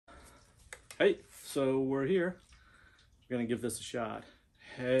Hey, so we're here. We're gonna give this a shot.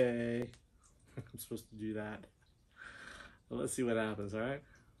 Hey, I'm supposed to do that. Well, let's see what happens, all right?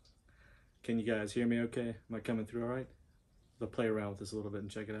 Can you guys hear me okay? Am I coming through all right? I'll play around with this a little bit and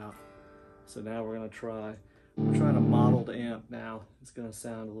check it out. So now we're trying a modeled amp now. It's gonna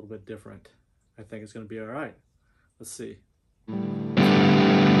sound a little bit different. I think it's gonna be all right. Let's see.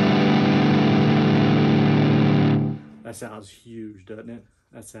 That sounds huge, doesn't it?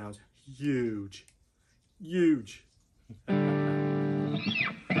 That sounds huge. Huge. That's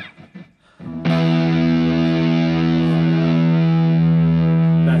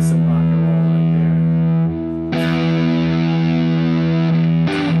some rock and roll right there.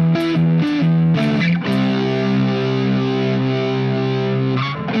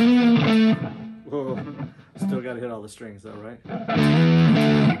 Whoa. Still gotta hit all the strings though, right?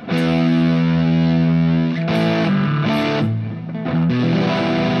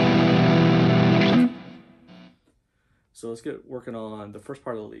 So let's get working on the first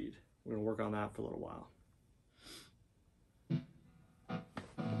part of the lead. We're gonna work on that for a little while. All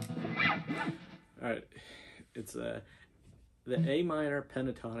right, it's the A minor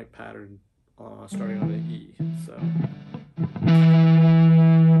pentatonic pattern starting on the E. So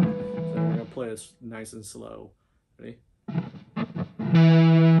we're gonna play this nice and slow. Ready? We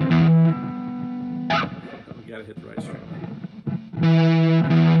gotta hit the right string.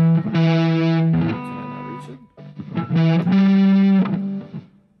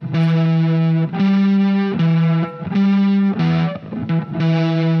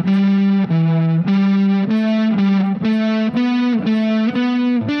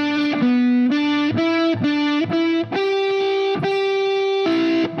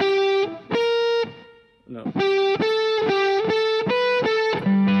 No.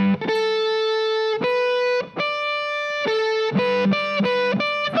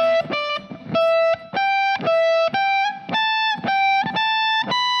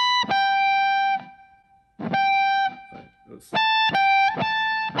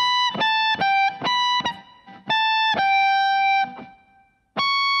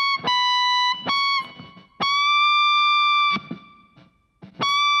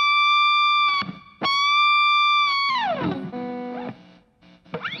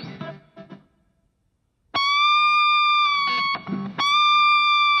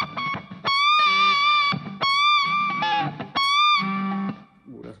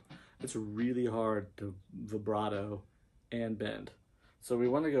 It's really hard to vibrato and bend. So we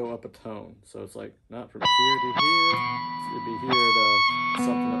want to go up a tone. So it's like not from here to here. It'd be here to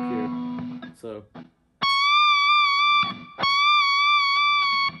something up here. So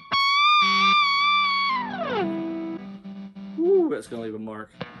woo, that's gonna leave a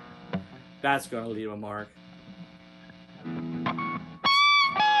mark. That's gonna leave a mark.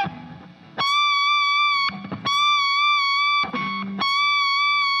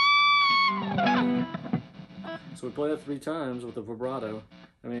 So we play that 3 times with the vibrato.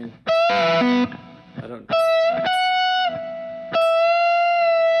 I mean, I don't...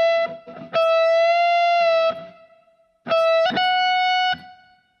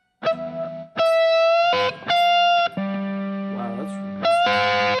 Wow, that's...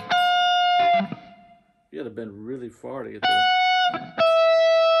 You gotta bend really far to get there.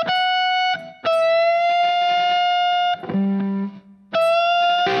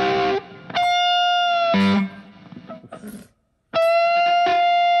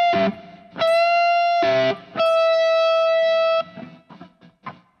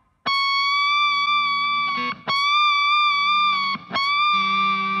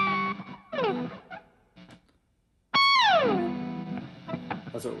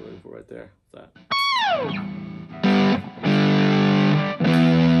 That's what we're looking for right there. That.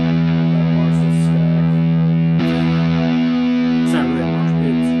 It's not really a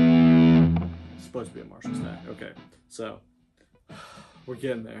Marshall. It's supposed to be a Marshall stack. Okay, so we're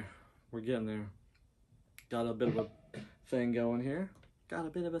getting there. We're getting there. Got a bit of a thing going here. Got a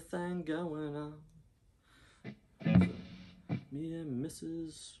bit of a thing going on. So, me and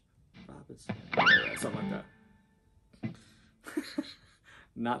Mrs. Robinson. Yeah, something like that.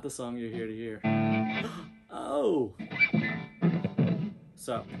 Not the song you're here to hear. Oh!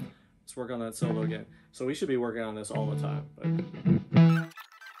 So, let's work on that solo again. So we should be working on this all the time. But...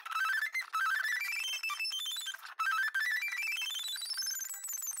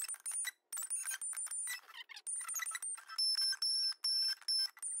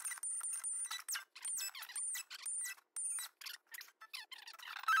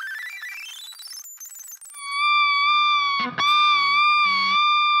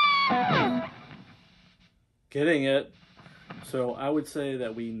 Getting it. So I would say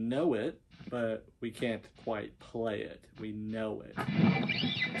that we know it but we can't quite play it. We know it.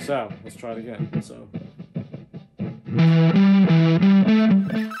 So let's try it again. So.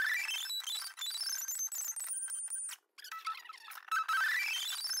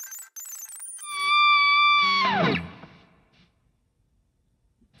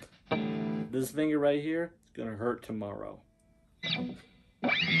 This finger right here is gonna hurt tomorrow.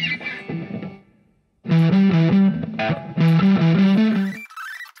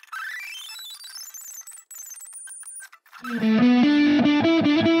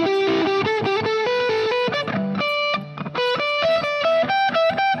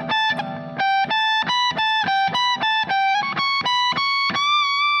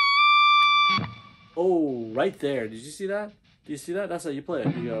 Oh, right there. Did you see that? Do you see that? That's how you play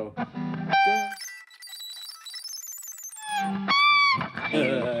it. You go.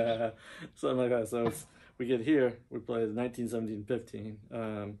 Something like that. So we get here, we play the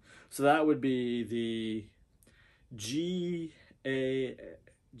 1917-15. So that would be the G A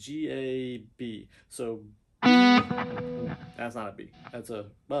B. So B, that's not a B. That's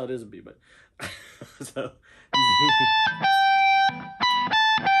a, well, it is a B, but so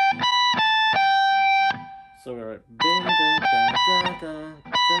so we're right.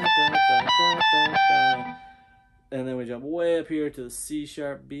 And then we jump way up here to the C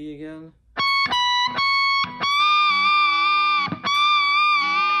sharp B again.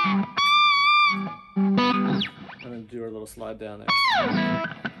 And then do our little slide down there.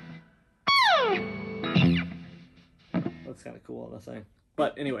 That's kind of cool on the thing.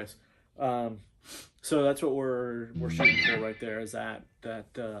 But anyways, so that's what we're shooting for right there, is that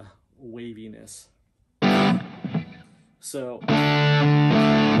waviness. So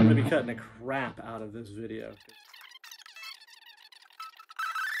I'm gonna be cutting the crap out of this video.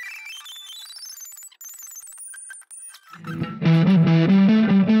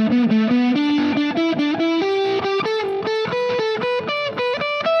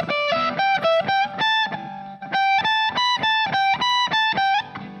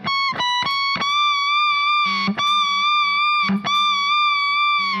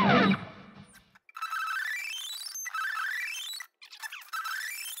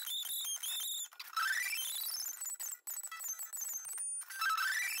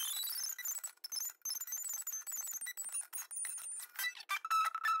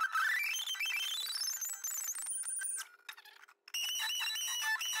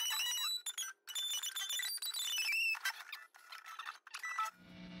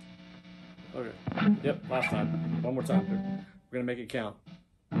 Okay. Yep, last time. One more time here. We're gonna make it count.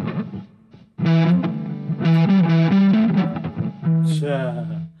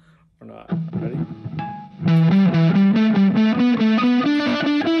 Or not. Ready?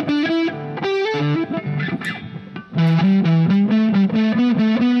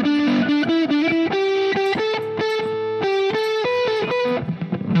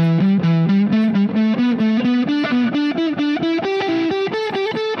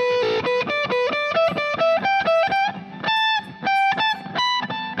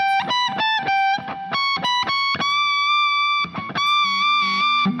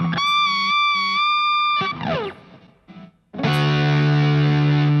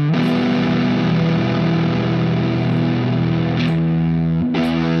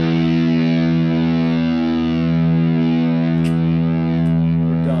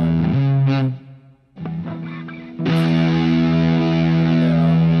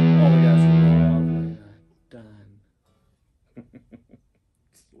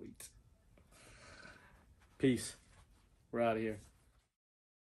 Sweet. Peace. We're out of here.